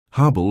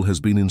Hubble has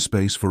been in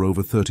space for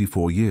over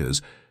 34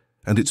 years,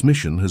 and its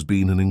mission has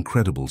been an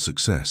incredible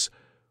success.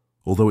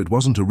 Although it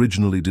wasn't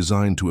originally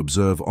designed to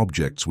observe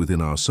objects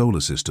within our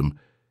solar system,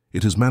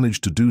 it has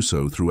managed to do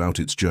so throughout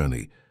its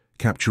journey,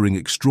 capturing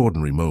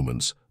extraordinary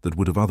moments that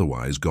would have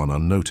otherwise gone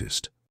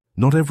unnoticed.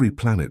 Not every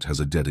planet has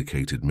a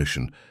dedicated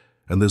mission,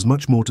 and there's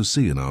much more to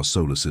see in our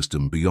solar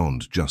system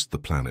beyond just the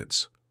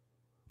planets.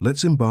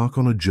 Let's embark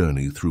on a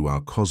journey through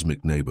our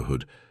cosmic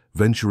neighborhood,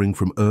 venturing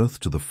from Earth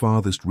to the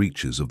farthest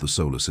reaches of the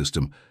solar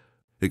system,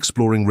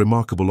 exploring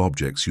remarkable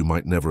objects you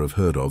might never have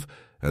heard of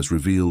as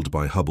revealed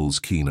by Hubble's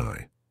keen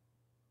eye.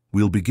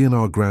 We'll begin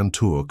our grand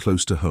tour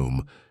close to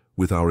home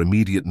with our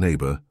immediate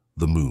neighbor,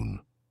 the Moon.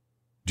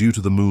 Due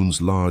to the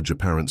Moon's large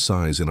apparent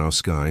size in our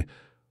sky,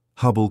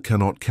 Hubble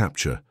cannot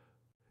capture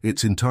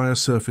its entire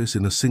surface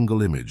in a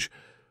single image.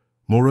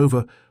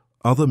 Moreover,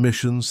 other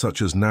missions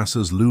such as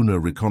NASA's Lunar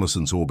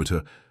Reconnaissance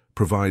Orbiter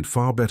provide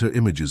far better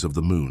images of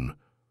the Moon.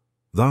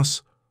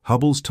 Thus,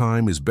 Hubble's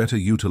time is better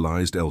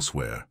utilized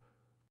elsewhere.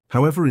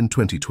 However, in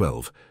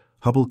 2012,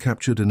 Hubble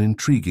captured an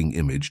intriguing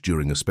image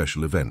during a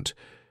special event,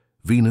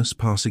 Venus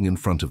passing in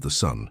front of the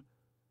Sun.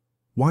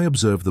 Why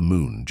observe the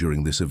Moon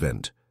during this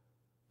event?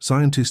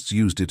 Scientists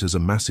used it as a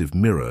massive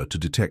mirror to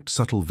detect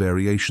subtle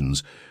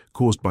variations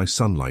caused by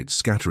sunlight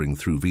scattering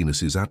through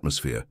Venus's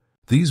atmosphere.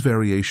 These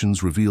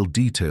variations reveal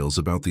details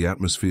about the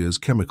atmosphere's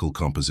chemical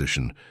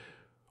composition.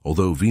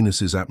 Although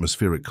Venus's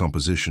atmospheric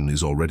composition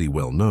is already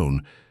well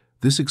known,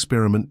 this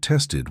experiment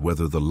tested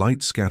whether the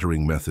light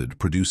scattering method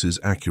produces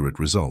accurate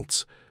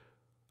results.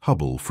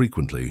 Hubble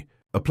frequently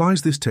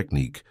applies this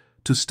technique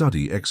to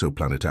study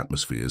exoplanet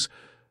atmospheres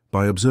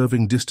by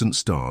observing distant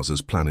stars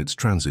as planets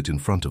transit in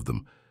front of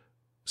them.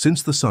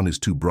 Since the Sun is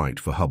too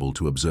bright for Hubble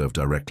to observe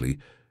directly,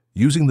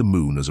 using the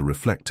Moon as a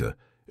reflector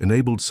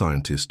enabled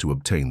scientists to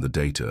obtain the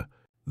data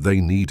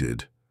they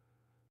needed.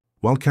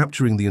 While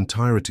capturing the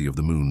entirety of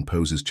the Moon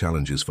poses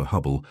challenges for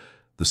Hubble,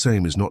 the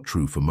same is not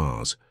true for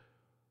Mars.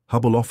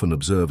 Hubble often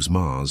observes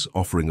Mars,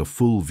 offering a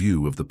full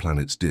view of the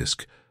planet's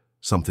disk,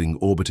 something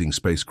orbiting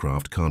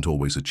spacecraft can't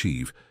always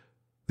achieve.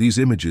 These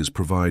images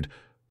provide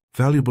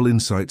valuable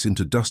insights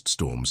into dust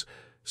storms,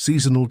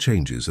 seasonal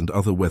changes, and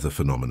other weather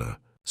phenomena.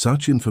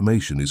 Such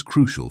information is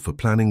crucial for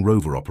planning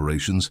rover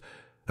operations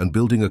and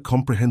building a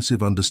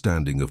comprehensive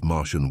understanding of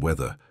Martian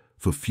weather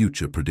for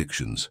future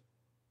predictions.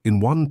 In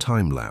one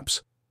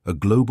time-lapse, a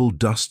global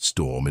dust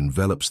storm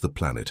envelops the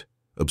planet,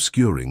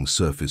 obscuring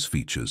surface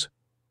features.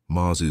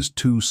 Mars is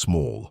too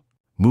small.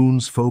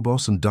 Moons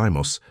Phobos and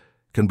Deimos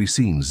can be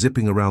seen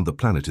zipping around the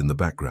planet in the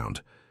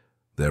background,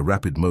 their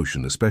rapid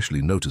motion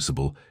especially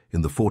noticeable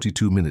in the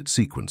 42-minute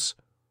sequence.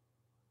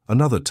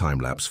 Another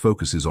time-lapse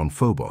focuses on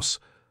Phobos,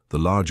 the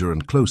larger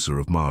and closer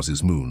of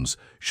Mars's moons,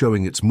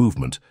 showing its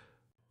movement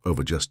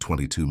over just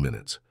 22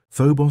 minutes.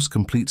 Phobos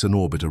completes an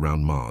orbit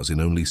around Mars in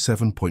only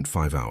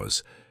 7.5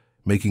 hours,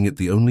 making it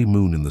the only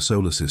moon in the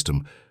solar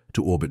system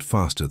to orbit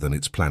faster than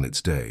its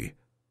planet's day.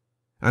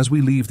 As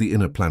we leave the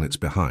inner planets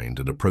behind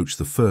and approach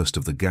the first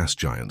of the gas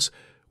giants,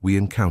 we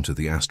encounter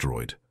the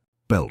asteroid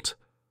belt,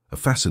 a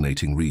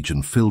fascinating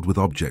region filled with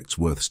objects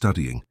worth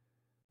studying.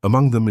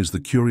 Among them is the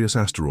curious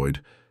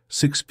asteroid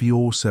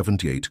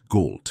 6P78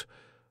 Gault,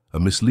 a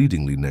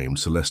misleadingly named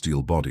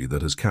celestial body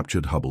that has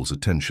captured Hubble's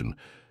attention.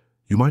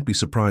 You might be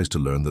surprised to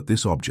learn that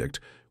this object,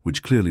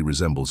 which clearly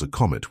resembles a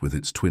comet with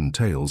its twin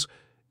tails,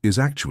 is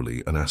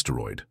actually an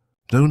asteroid.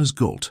 Known as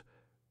Gault,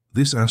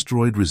 this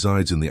asteroid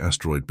resides in the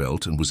asteroid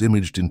belt and was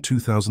imaged in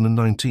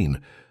 2019,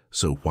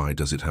 so why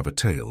does it have a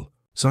tail?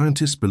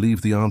 Scientists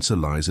believe the answer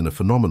lies in a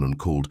phenomenon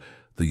called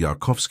the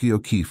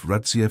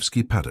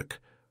Yarkovsky-O'Keefe-Radzievsky-Paddock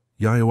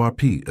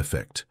 (YORP)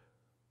 effect.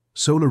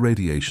 Solar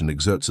radiation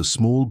exerts a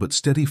small but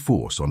steady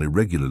force on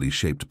irregularly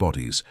shaped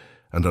bodies,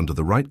 and under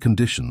the right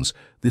conditions,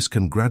 this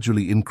can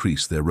gradually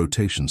increase their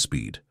rotation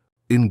speed.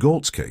 In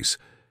Gault's case,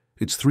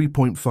 its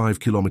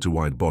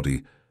 3.5-kilometer-wide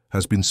body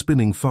has been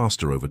spinning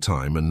faster over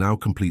time and now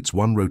completes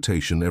one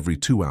rotation every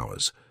 2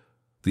 hours,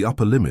 the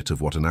upper limit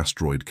of what an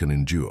asteroid can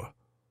endure.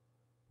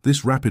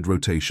 This rapid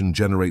rotation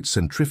generates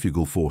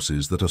centrifugal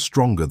forces that are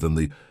stronger than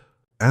the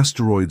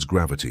asteroid's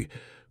gravity,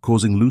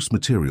 causing loose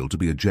material to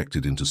be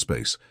ejected into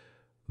space.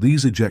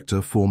 These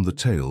ejecta form the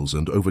tails,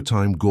 and over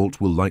time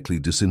Gault will likely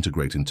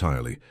disintegrate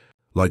entirely.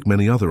 Like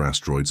many other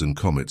asteroids and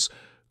comets,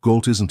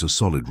 Gault isn't a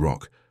solid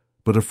rock,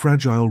 but a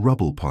fragile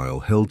rubble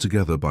pile held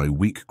together by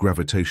weak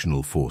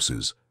gravitational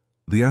forces.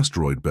 The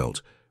asteroid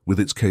belt, with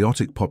its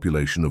chaotic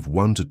population of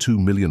 1 to 2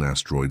 million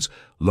asteroids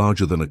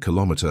larger than a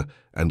kilometer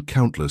and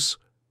countless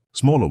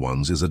smaller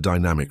ones, is a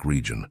dynamic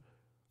region.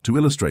 To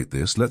illustrate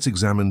this, let's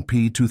examine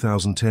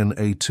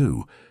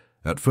P2010A2.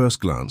 At first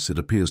glance, it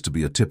appears to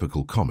be a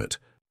typical comet.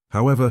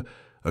 However,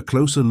 a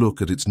closer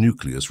look at its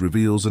nucleus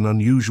reveals an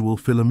unusual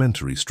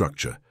filamentary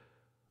structure.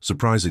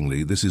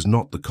 Surprisingly, this is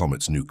not the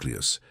comet's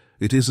nucleus.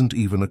 It isn't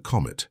even a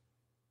comet.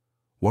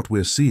 What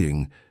we're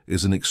seeing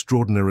is an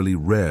extraordinarily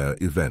rare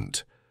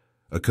event,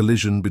 a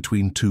collision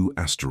between two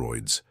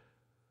asteroids.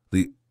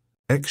 The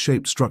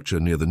X-shaped structure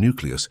near the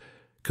nucleus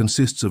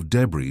consists of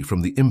debris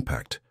from the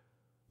impact,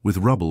 with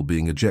rubble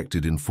being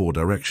ejected in 4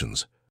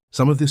 directions.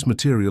 Some of this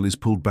material is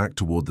pulled back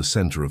toward the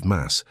center of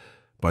mass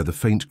by the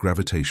faint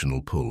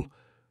gravitational pull,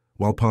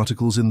 while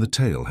particles in the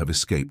tail have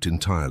escaped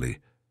entirely.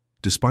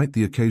 Despite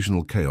the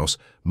occasional chaos,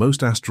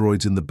 most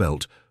asteroids in the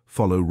belt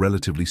follow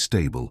relatively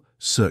stable,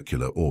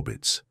 circular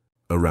orbits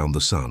around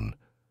the Sun.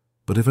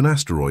 But if an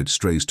asteroid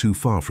strays too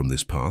far from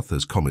this path,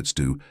 as comets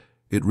do,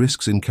 it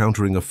risks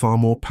encountering a far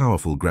more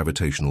powerful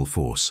gravitational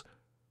force.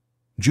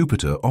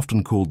 Jupiter,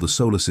 often called the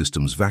solar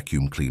system's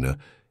vacuum cleaner,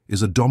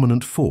 is a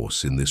dominant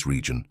force in this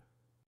region.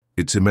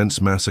 Its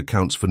immense mass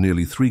accounts for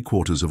nearly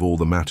 3/4 of all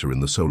the matter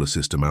in the solar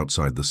system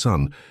outside the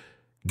Sun,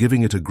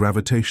 giving it a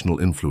gravitational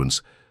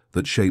influence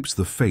that shapes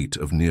the fate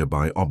of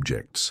nearby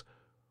objects.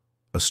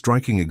 A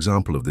striking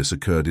example of this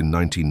occurred in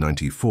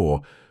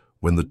 1994,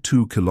 when the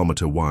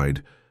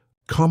 2-kilometer-wide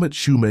comet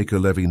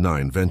Shoemaker-Levy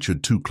 9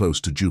 ventured too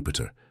close to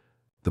Jupiter.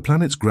 The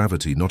planet's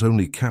gravity not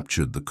only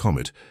captured the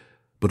comet,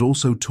 but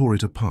also tore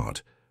it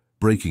apart,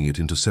 breaking it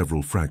into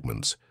several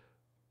fragments.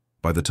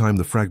 By the time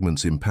the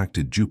fragments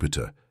impacted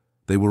Jupiter,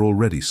 they were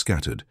already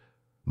scattered,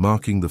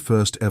 marking the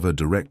first ever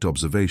direct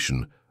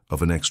observation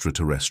of an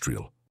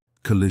extraterrestrial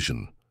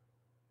collision.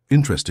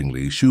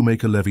 Interestingly,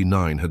 Shoemaker-Levy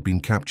 9 had been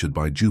captured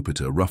by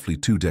Jupiter roughly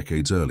 2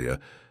 decades earlier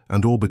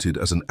and orbited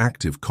as an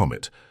active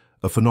comet,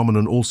 a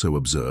phenomenon also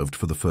observed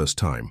for the first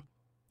time.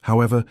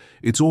 However,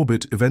 its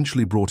orbit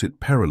eventually brought it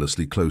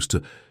perilously close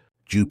to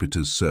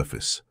Jupiter's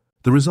surface.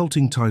 The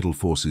resulting tidal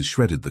forces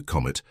shredded the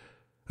comet,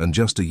 and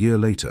just a year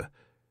later,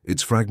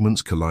 its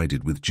fragments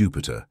collided with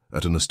Jupiter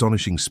at an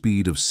astonishing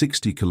speed of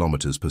 60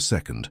 kilometers per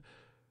second.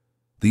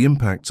 The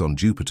impacts on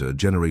Jupiter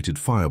generated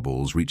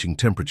fireballs reaching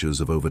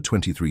temperatures of over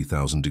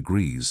 23,000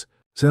 degrees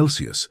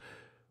Celsius,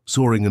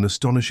 soaring an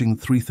astonishing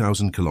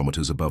 3,000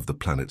 kilometers above the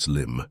planet's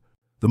limb.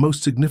 The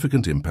most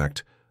significant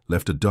impact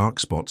left a dark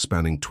spot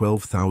spanning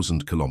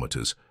 12,000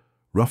 kilometers,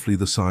 roughly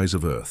the size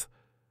of Earth,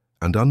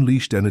 and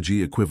unleashed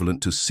energy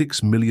equivalent to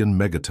 6 million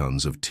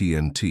megatons of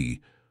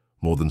TNT,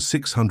 more than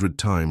 600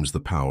 times the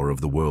power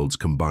of the world's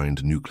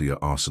combined nuclear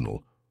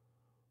arsenal.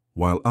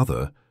 While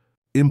other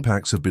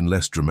impacts have been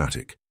less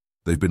dramatic,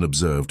 they've been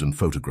observed and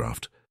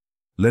photographed,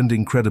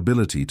 lending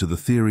credibility to the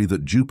theory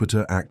that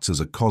Jupiter acts as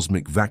a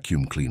cosmic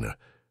vacuum cleaner,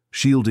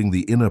 shielding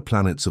the inner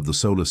planets of the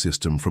solar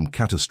system from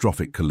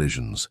catastrophic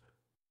collisions.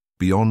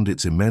 Beyond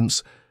its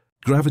immense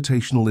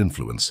gravitational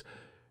influence,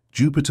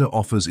 Jupiter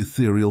offers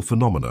ethereal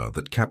phenomena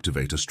that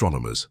captivate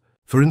astronomers.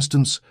 For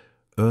instance,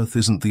 Earth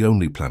isn't the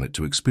only planet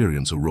to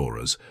experience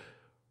auroras.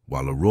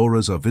 While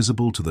auroras are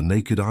visible to the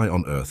naked eye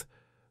on Earth,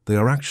 they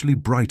are actually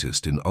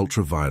brightest in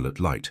ultraviolet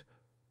light.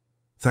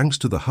 Thanks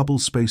to the Hubble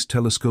Space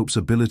Telescope's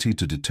ability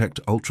to detect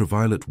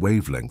ultraviolet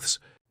wavelengths,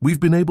 we've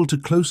been able to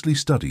closely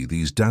study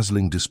these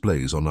dazzling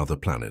displays on other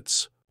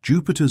planets.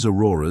 Jupiter's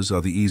auroras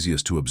are the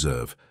easiest to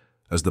observe,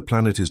 as the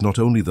planet is not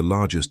only the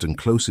largest and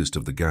closest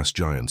of the gas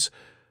giants,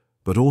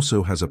 but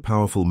also has a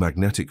powerful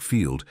magnetic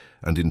field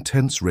and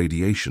intense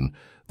radiation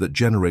that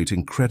generate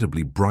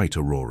incredibly bright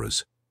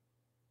auroras.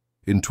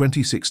 In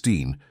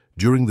 2016,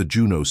 during the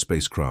Juno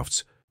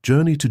spacecraft's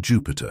journey to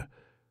Jupiter,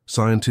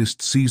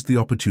 scientists seized the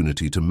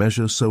opportunity to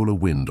measure solar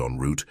wind en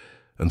route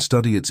and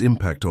study its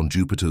impact on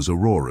Jupiter's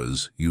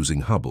auroras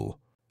using Hubble.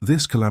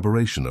 This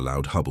collaboration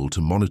allowed Hubble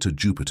to monitor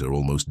Jupiter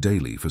almost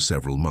daily for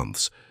several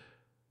months.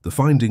 The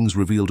findings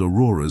revealed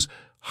auroras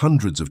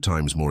hundreds of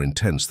times more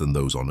intense than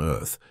those on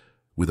Earth,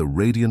 with a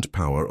radiant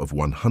power of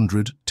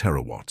 100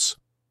 terawatts.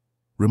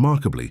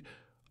 Remarkably,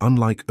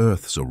 unlike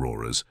Earth's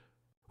auroras,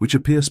 which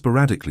appear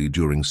sporadically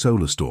during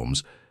solar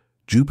storms,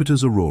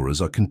 Jupiter's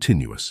auroras are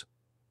continuous.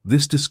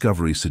 This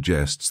discovery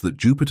suggests that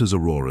Jupiter's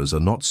auroras are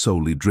not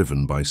solely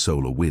driven by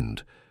solar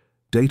wind.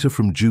 Data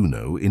from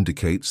Juno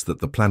indicates that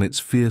the planet's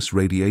fierce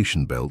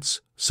radiation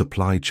belts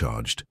supply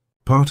charged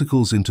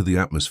particles into the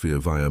atmosphere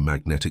via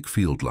magnetic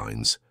field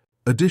lines.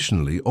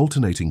 Additionally,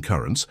 alternating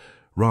currents,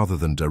 rather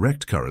than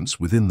direct currents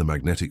within the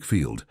magnetic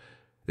field,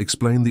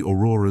 explain the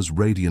aurora's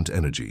radiant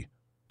energy,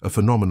 a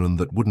phenomenon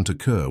that wouldn't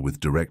occur with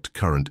direct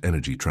current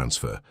energy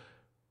transfer.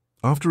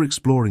 After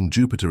exploring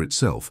Jupiter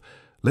itself,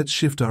 let's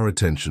shift our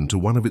attention to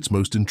one of its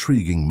most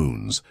intriguing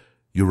moons,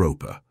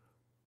 Europa.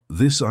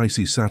 This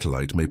icy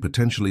satellite may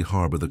potentially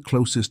harbor the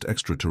closest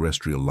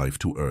extraterrestrial life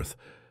to Earth.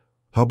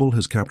 Hubble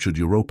has captured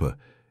Europa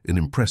in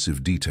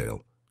impressive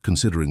detail,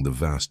 considering the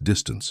vast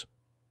distance.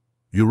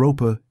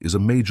 Europa is a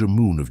major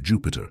moon of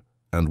Jupiter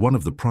and one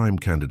of the prime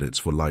candidates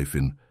for life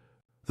in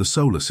the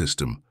solar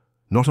system,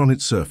 not on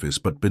its surface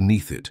but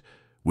beneath it,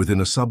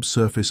 within a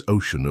subsurface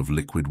ocean of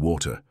liquid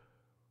water.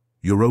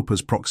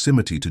 Europa's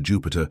proximity to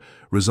Jupiter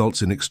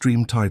results in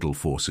extreme tidal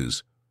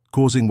forces,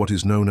 causing what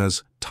is known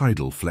as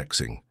tidal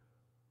flexing.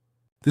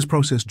 This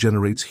process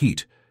generates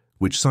heat,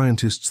 which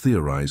scientists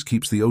theorize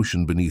keeps the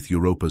ocean beneath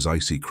Europa's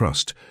icy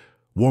crust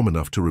warm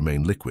enough to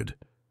remain liquid.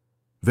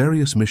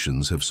 Various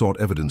missions have sought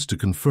evidence to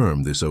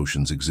confirm this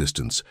ocean's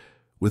existence,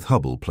 with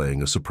Hubble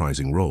playing a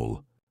surprising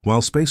role.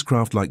 While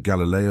spacecraft like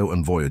Galileo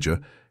and Voyager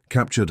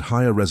captured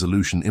higher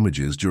resolution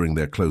images during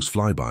their close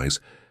flybys,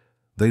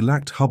 they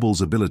lacked Hubble's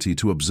ability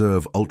to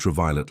observe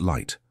ultraviolet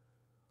light.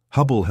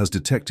 Hubble has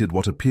detected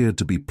what appeared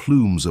to be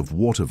plumes of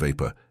water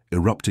vapor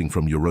erupting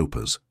from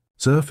Europa's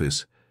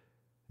surface.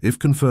 If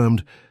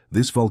confirmed,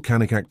 this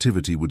volcanic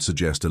activity would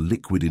suggest a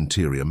liquid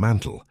interior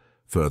mantle,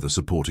 further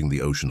supporting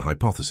the ocean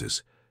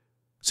hypothesis.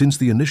 Since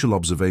the initial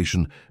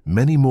observation,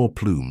 many more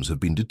plumes have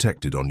been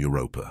detected on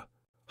Europa.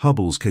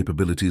 Hubble's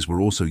capabilities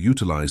were also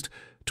utilized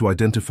to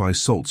identify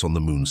salts on the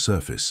Moon's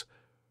surface.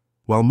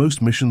 While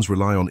most missions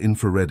rely on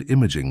infrared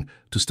imaging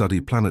to study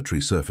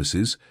planetary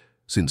surfaces,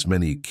 since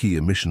many key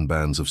emission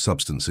bands of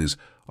substances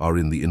are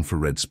in the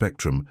infrared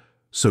spectrum,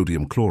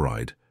 sodium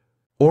chloride,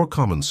 or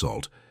common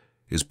salt,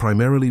 is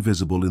primarily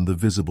visible in the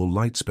visible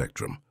light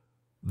spectrum.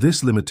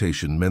 This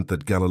limitation meant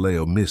that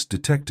Galileo missed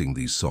detecting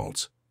these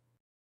salts.